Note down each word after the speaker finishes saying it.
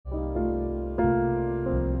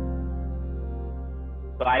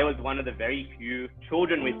So I was one of the very few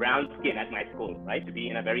children with brown skin at my school, right? To be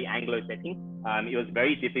in a very Anglo setting, it was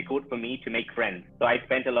very difficult for me to make friends. So I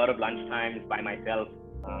spent a lot of lunchtimes by myself.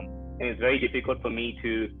 It was very difficult for me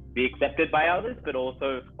to be accepted by others, but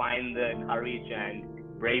also find the courage and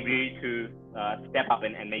bravery to step up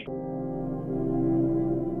and make.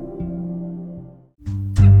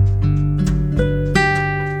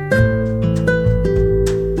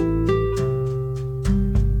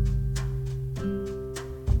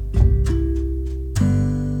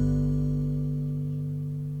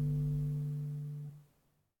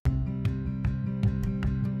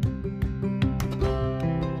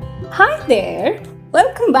 Hi there,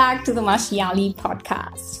 welcome back to the Mashyali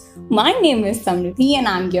podcast. My name is Samriddhi and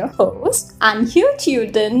I'm your host, and you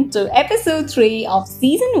tuned in to episode 3 of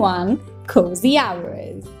season 1, Cozy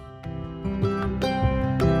Hours.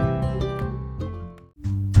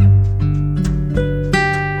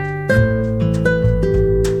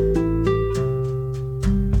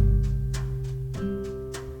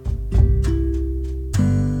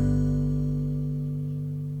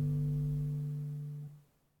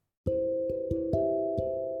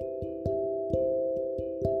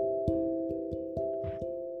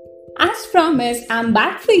 As promised, I'm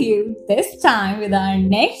back for you this time with our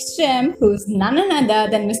next gem, who's none other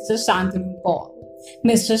than Mr. Shantanu Paul.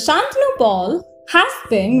 Mr. Shantanu Paul has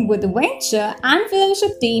been with the venture and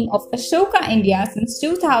fellowship team of Ashoka India since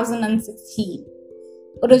 2016.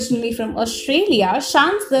 Originally from Australia,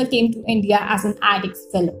 Shant Sir came to India as an IDEX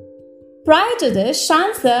fellow. Prior to this,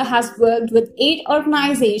 Shant Sir has worked with 8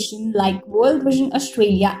 organizations like World Vision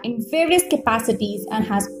Australia in various capacities and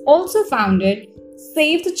has also founded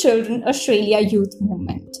Save the Children Australia Youth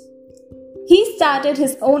Movement. He started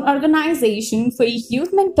his own organization for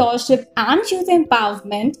youth mentorship and youth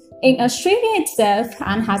empowerment in Australia itself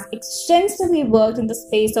and has extensively worked in the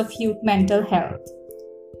space of youth mental health.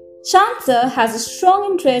 Shant Sir has a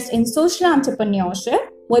strong interest in social entrepreneurship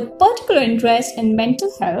with particular interest in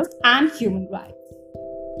mental health and human rights.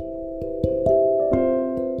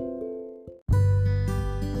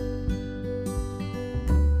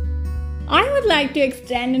 I would like to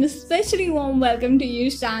extend an especially warm welcome to you,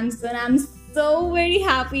 Shant Sir. I'm so very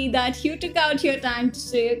happy that you took out your time to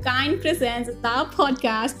share your kind presence at our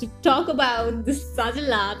podcast to talk about the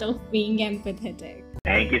subtle art of being empathetic.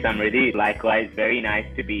 Thank you, Samriddhi. Likewise, very nice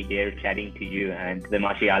to be here chatting to you and the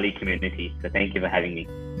Mashyali community. So thank you for having me.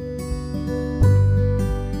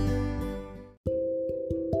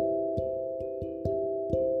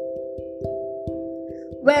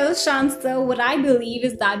 Well, Shant Sir, what I believe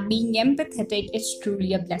is that being empathetic is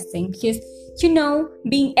truly a blessing because,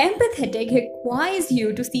 being empathetic requires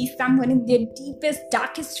you to see someone in their deepest,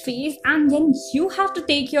 darkest phase, and then you have to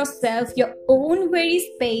take yourself, your own very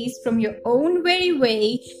space from your own very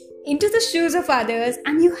way into the shoes of others,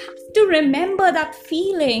 and you have to remember that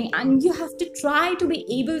feeling and you have to try to be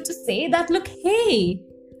able to say that, look, hey,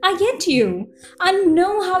 I get you. I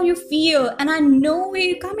know how you feel and I know where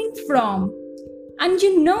you're coming from. And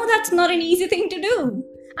that's not an easy thing to do.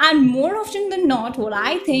 And more often than not, what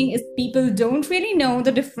I think is people don't really know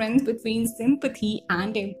the difference between sympathy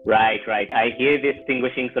and empathy. Right. I hear this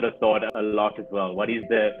distinguishing sort of thought a lot as well. What is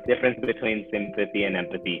the difference between sympathy and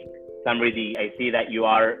empathy? Samriddhi, I see that you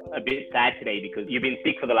are a bit sad today because you've been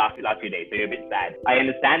sick for the last few days, so you're a bit sad. I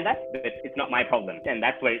understand that, but it's not my problem. And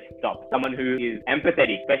that's where it stops. Someone who is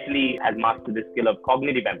empathetic, especially has mastered the skill of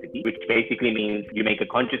cognitive empathy, which basically means you make a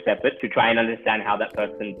conscious effort to try and understand how that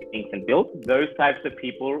person thinks and feels. Those types of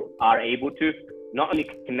people are able to not only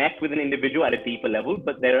connect with an individual at a deeper level,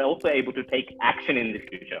 but they're also able to take action in the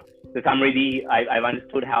future. So Samriddhi, I've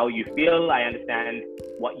understood how you feel. I understand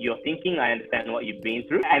what you're thinking. I understand what you've been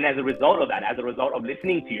through. And as a result of that, as a result of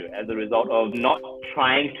listening to you, as a result of not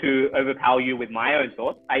trying to overpower you with my own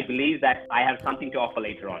thoughts, I believe that I have something to offer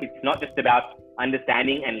later on. It's not just about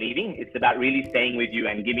understanding and leaving. It's about really staying with you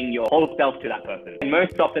and giving your whole self to that person. And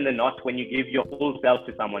most often than not, when you give your whole self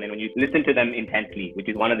to someone and when you listen to them intently, which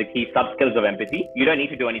is one of the key sub-skills of empathy, you don't need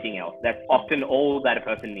to do anything else. That's often all that a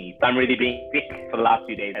person needs. Samriddhi being sick for the last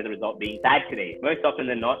few days, as a result being sad today. Most often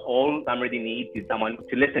than not, all Samriddhi needs is someone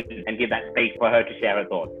to listen and give that space for her to share her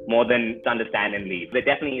thoughts, more than to understand and leave. There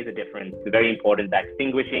definitely is a difference. It's very important that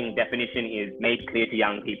distinguishing definition is made clear to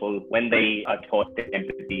young people when they are taught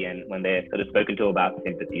empathy and when they're sort of spoken to about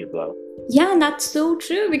sympathy as well. Yeah, that's so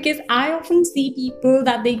true, because I often see people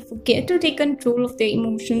that they forget to take control of their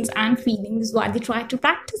emotions and feelings while they try to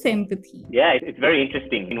practice empathy. Yeah, it's very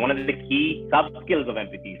interesting. And one of the key sub-skills of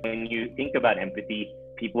empathy, when you think about empathy,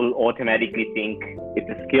 people automatically think it's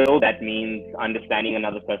a skill that means understanding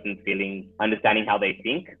another person's feelings, understanding how they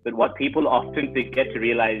think. But what people often forget to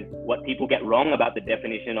realize, what people get wrong about the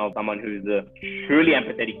definition of someone who's a truly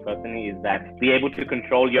empathetic person is that be able to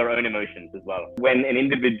control your own emotions as well. When an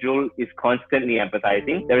individual is constantly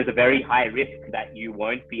empathizing, there is a very high risk that you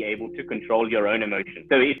won't be able to control your own emotions.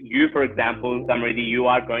 So if you, for example, Samriddhi, you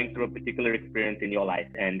are going through a particular experience in your life,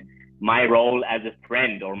 and my role as a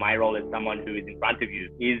friend or my role as someone who is in front of you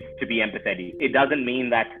is to be empathetic. It doesn't mean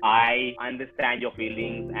that I understand your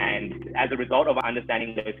feelings, and as a result of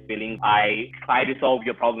understanding those feelings, I try to solve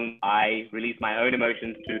your problem. I release my own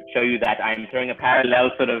emotions to show you that I'm showing a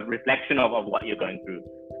parallel sort of reflection of what you're going through.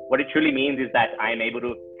 What it truly means is that I'm able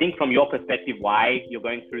to think from your perspective why you're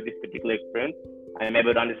going through this particular experience. I'm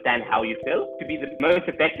able to understand how you feel. To be the most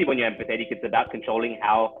effective when you're empathetic, it's about controlling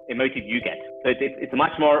how emotive you get. So it's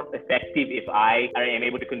much more effective if I am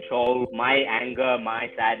able to control my anger,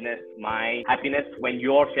 my sadness, my happiness when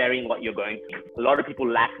you're sharing what you're going through. A lot of people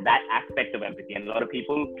lack that aspect of empathy, and a lot of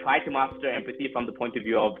people try to master empathy from the point of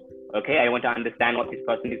view of, okay, I want to understand what this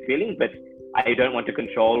person is feeling, but I don't want to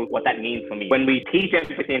control what that means for me. When we teach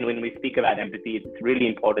empathy and when we speak about empathy, it's really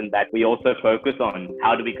important that we also focus on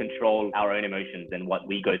how do we control our own emotions and what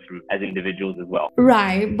we go through as individuals as well.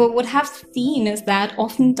 Right, but what I've seen is that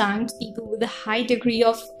oftentimes people with a high degree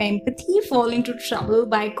of empathy fall into trouble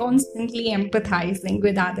by constantly empathizing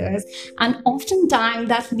with others, and oftentimes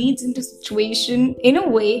that leads into a situation in a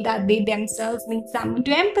way that they themselves need someone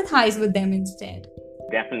to empathize with them instead.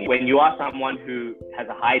 Definitely. When you are someone who has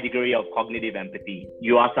a high degree of cognitive empathy,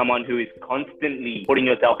 you are someone who is constantly putting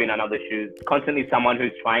yourself in another's shoes, constantly someone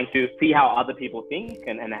who's trying to see how other people think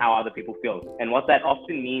and how other people feel. And what that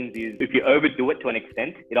often means is if you overdo it to an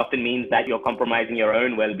extent, it often means that you're compromising your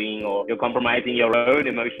own well-being, or you're compromising your own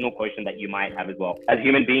emotional quotient that you might have as well. As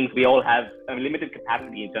human beings, we all have a limited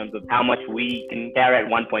capacity in terms of how much we can care at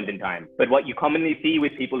one point in time. But what you commonly see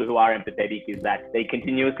with people who are empathetic is that they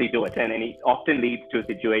continuously do it, and it often leads to a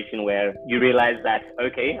situation where you realize that,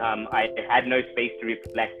 okay, I had no space to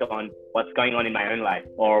reflect on what's going on in my own life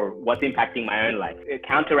or what's impacting my own life. It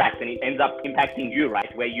counteracts and it ends up impacting you, right?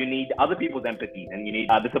 Where you need other people's empathy and you need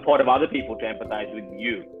the support of other people to empathize with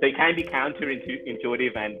you. So it can be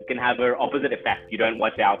counterintuitive and can have an opposite effect. You don't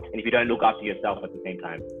watch out and if you don't look after yourself at the same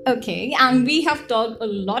time. Okay, and we have talked a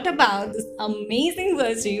lot about this amazing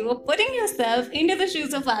virtue of putting yourself into the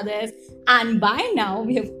shoes of others. And by now,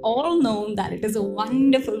 we have all known that it is a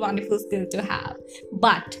wonderful, wonderful skill to have.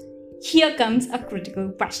 But here comes a critical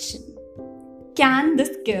question. Can the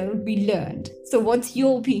skill be learned? So what's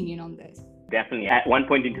your opinion on this? Definitely. At one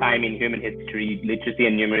point in time in human history, literacy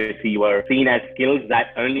and numeracy were seen as skills that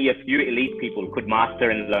only a few elite people could master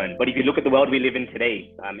and learn. But if you look at the world we live in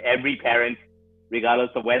today, every parent, regardless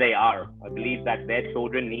of where they are, I believe that their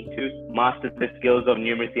children need to master the skills of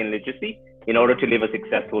numeracy and literacy in order to live a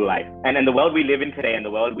successful life. And the world we live in today and the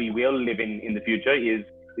world we will live in the future is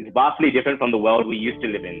vastly different from the world we used to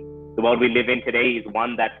live in. The world we live in today is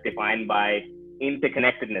one that's defined by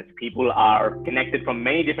interconnectedness. People are connected from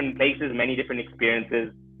many different places, many different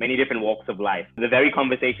experiences, many different walks of life. The very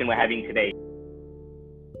conversation we're having today,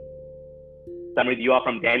 Samriddhi, you are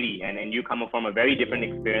from Delhi and you come from a very different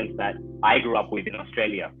experience that I grew up with in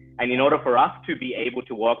Australia. And in order for us to be able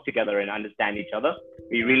to work together and understand each other,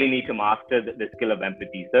 we really need to master the skill of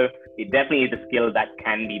empathy. So it definitely is a skill that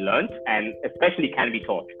can be learned and especially can be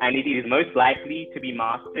taught. And it is most likely to be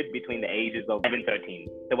mastered between the ages of 7 and 13.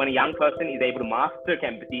 So when a young person is able to master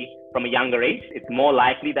empathy from a younger age, it's more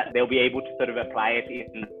likely that they'll be able to sort of apply it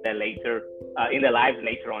in their lives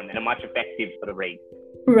later on in a much effective sort of rate.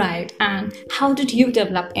 Right. And how did you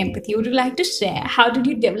develop empathy? Would you like to share? How did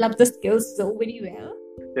you develop the skills so very well?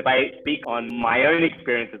 So if I speak on my own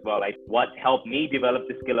experience as well, like what helped me develop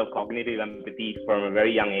the skill of cognitive empathy from a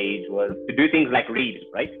very young age was to do things like read,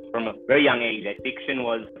 right? From a very young age, fiction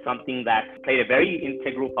was something that played a very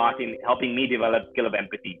integral part in helping me develop skill of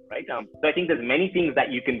empathy, right? So I think there's many things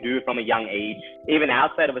that you can do from a young age, even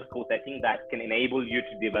outside of a school setting, that can enable you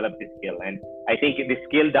to develop this skill. And I think this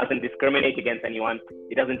skill doesn't discriminate against anyone.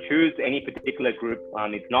 It doesn't choose any particular group.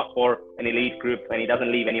 It's not for an elite group, and it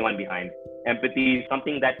doesn't leave anyone behind. Empathy is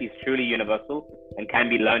something that is truly universal and can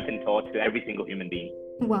be learned and taught to every single human being.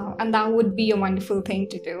 Wow, and that would be a wonderful thing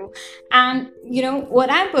to do. And, what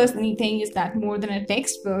I personally think is that more than a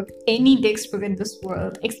textbook, any textbook in this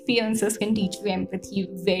world, experiences can teach you empathy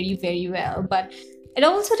very, very well. But it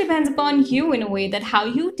also depends upon you in a way that how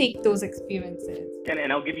you take those experiences.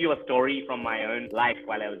 And I'll give you a story from my own life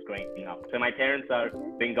while I was growing up. So my parents are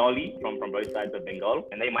Bengali from both sides of Bengal,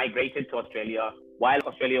 and they migrated to Australia while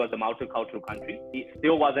Australia was a multicultural country, it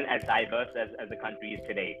still wasn't as diverse as the country is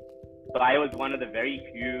today. So I was one of the very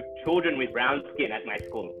few children with brown skin at my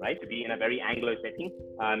school, right? To be in a very Anglo setting,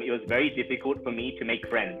 it was very difficult for me to make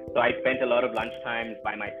friends. So I spent a lot of lunchtimes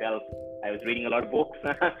by myself. I was reading a lot of books.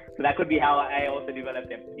 So that could be how I also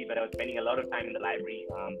developed empathy, but I was spending a lot of time in the library.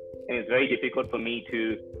 And it was very difficult for me to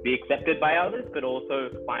be accepted by others, but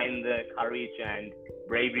also find the courage and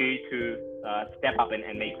bravery to step up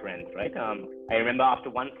and make friends, right? I remember after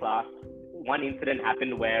one class, one incident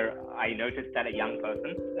happened where I noticed that a young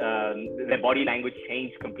person, their body language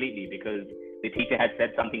changed completely because the teacher had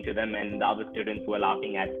said something to them and the other students were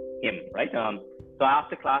laughing at him, right? So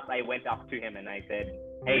after class, I went up to him and I said,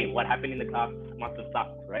 hey, what happened in the class must have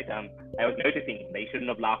sucked, right? I was noticing they shouldn't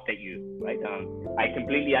have laughed at you, right? I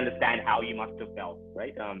completely understand how you must have felt,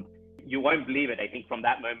 right? You won't believe it. I think from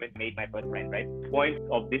that moment made my first friend, right? The point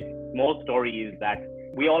of this small story is that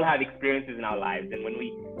we all have experiences in our lives, and when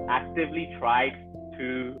we actively try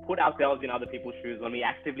to put ourselves in other people's shoes, when we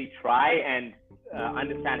actively try and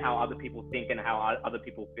understand how other people think and how other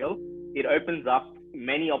people feel, it opens up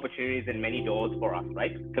many opportunities and many doors for us,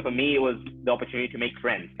 right? So for me, it was the opportunity to make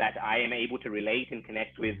friends, that I am able to relate and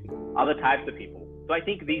connect with other types of people. So I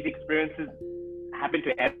think these experiences happen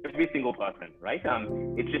to every single person, right?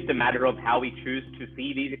 It's just a matter of how we choose to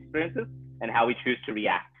see these experiences and how we choose to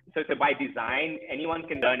react. So by design, anyone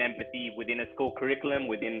can learn empathy within a school curriculum,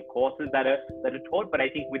 within courses that are taught. But I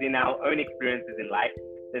think within our own experiences in life,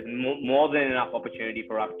 there's more than enough opportunity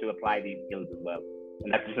for us to apply these skills as well.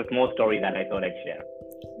 And that's just a small story that I thought I'd share.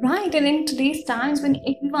 Right, and in today's times when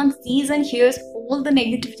everyone sees and hears all the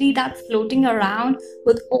negativity that's floating around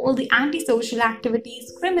with all the antisocial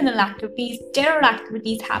activities, criminal activities, terror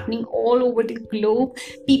activities happening all over the globe,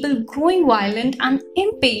 people growing violent and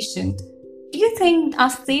impatient, do you think our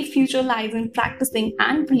safe future lies in practicing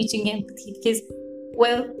and preaching empathy? Because,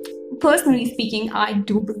 well, personally speaking, I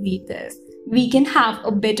do believe this. We can have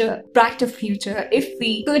a better, brighter future if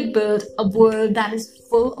we could build a world that is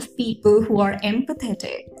full of people who are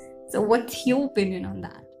empathetic. So what's your opinion on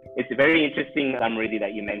that? It's a very interesting summary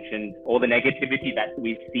that you mentioned, all the negativity that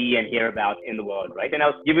we see and hear about in the world, right? And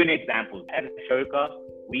I'll give you an example. At Ashoka,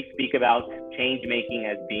 we speak about change making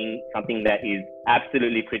as being something that is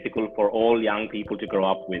absolutely critical for all young people to grow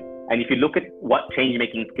up with. And if you look at what change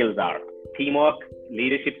making skills are, teamwork,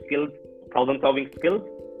 leadership skills, problem solving skills,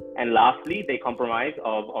 and lastly, they comprise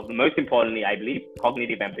of most importantly, I believe,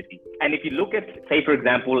 cognitive empathy. And if you look at, say, for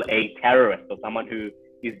example, a terrorist or someone who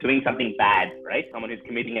is doing something bad, right? Someone who's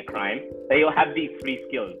committing a crime, they all have these three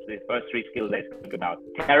skills, these first three skills I spoke about.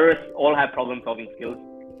 Terrorists all have problem solving skills.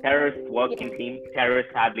 Terrorists work in teams.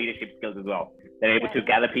 Terrorists have leadership skills as well. They're able to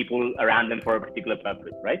gather people around them for a particular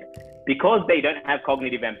purpose, right? Because they don't have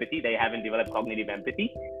cognitive empathy, they haven't developed cognitive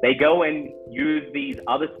empathy, they go and use these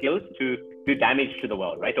other skills to do damage to the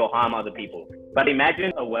world, right? Or harm other people. But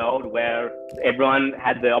imagine a world where everyone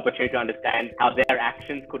had the opportunity to understand how their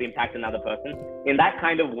actions could impact another person. In that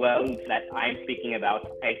kind of world that I'm speaking about,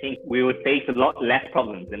 I think we would face a lot less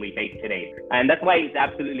problems than we face today. And that's why it's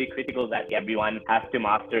absolutely critical that everyone has to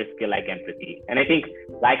master a skill like empathy. And I think,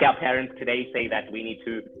 like our parents today say that we need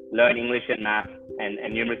to learn English and math and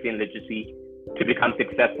numeracy and literacy to become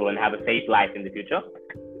successful and have a safe life in the future.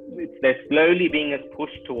 They're slowly being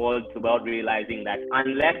pushed towards the world realizing that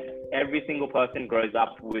unless every single person grows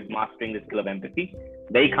up with mastering the skill of empathy,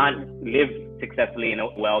 they can't live successfully in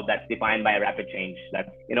a world that's defined by rapid change.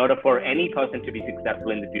 That in order for any person to be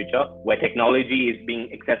successful in the future, where technology is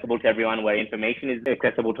being accessible to everyone, where information is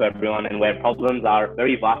accessible to everyone, and where problems are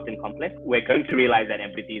very vast and complex, we're going to realize that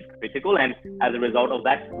empathy is critical. And as a result of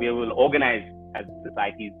that, we will organize as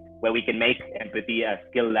societies where we can make empathy a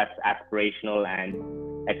skill that's aspirational and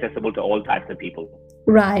accessible to all types of people.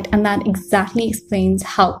 Right, and that exactly explains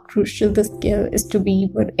how crucial the skill is to be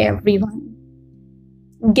with everyone.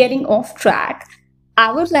 Getting off track,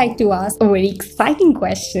 I would like to ask a very exciting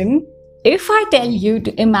question. If I tell you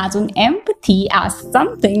to imagine empathy as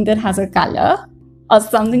something that has a color, or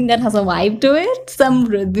something that has a vibe to it, some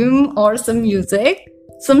rhythm or some music,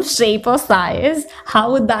 some shape or size,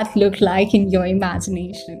 how would that look like in your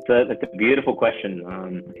imagination? So that's a beautiful question.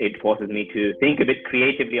 It forces me to think a bit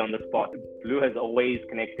creatively on the spot. Blue has always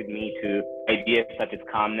connected me to ideas such as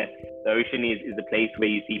calmness. The ocean is the place where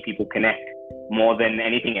you see people connect more than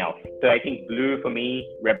anything else. So I think blue for me,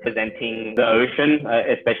 representing the ocean,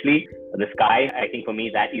 especially the sky, I think for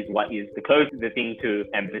me that is what is the closest thing to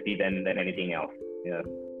empathy than anything else. Yeah.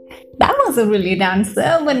 That was a brilliant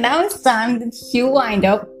answer, but now it's time that you wind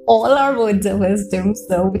up all our words of wisdom.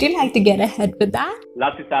 So would you like to get ahead with that?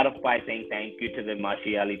 Love to start off by saying thank you to the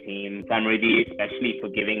Martiali team, Samriddhi especially, for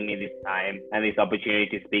giving me this time and this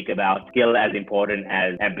opportunity to speak about skill as important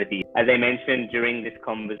as empathy. As I mentioned during this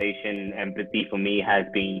conversation, empathy for me has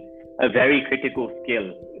been a very critical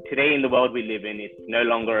skill. Today in the world we live in, it's no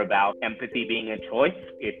longer about empathy being a choice.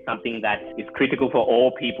 It's something that is critical for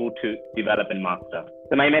all people to develop and master.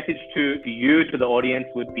 So my message to you, to the audience,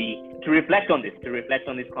 would be to reflect on this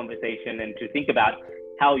conversation and to think about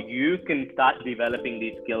how you can start developing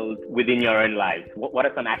these skills within your own lives. What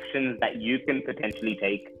are some actions that you can potentially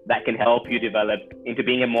take that can help you develop into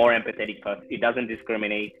being a more empathetic person? It doesn't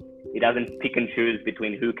discriminate. It doesn't pick and choose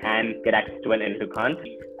between who can get access to it and who can't.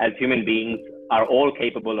 As human beings are all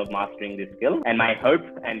capable of mastering this skill. And my hope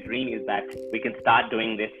and dream is that we can start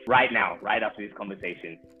doing this right now, right after this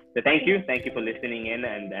conversation. So thank you for listening in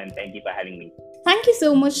and thank you for having me. Thank you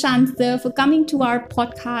so much, Shant sir, for coming to our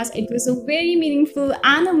podcast. It was a very meaningful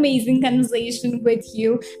and amazing conversation with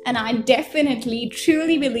you. And I definitely,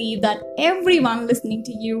 truly believe that everyone listening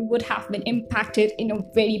to you would have been impacted in a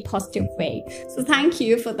very positive way. So thank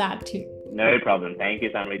you for that too. No problem. Thank you,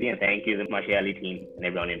 Samriddhi, and thank you, the Martiali team and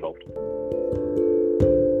everyone involved.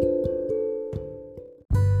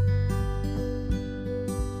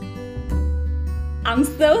 I'm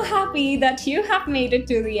so happy that you have made it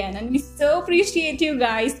to the end, and we so appreciate you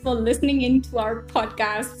guys for listening into our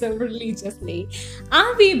podcast so religiously.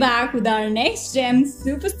 I'll be back with our next gem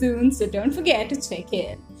super soon, so don't forget to check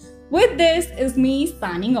in. With this is me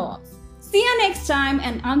signing off. See you next time,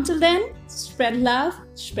 and until then, spread love,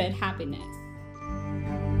 spread happiness.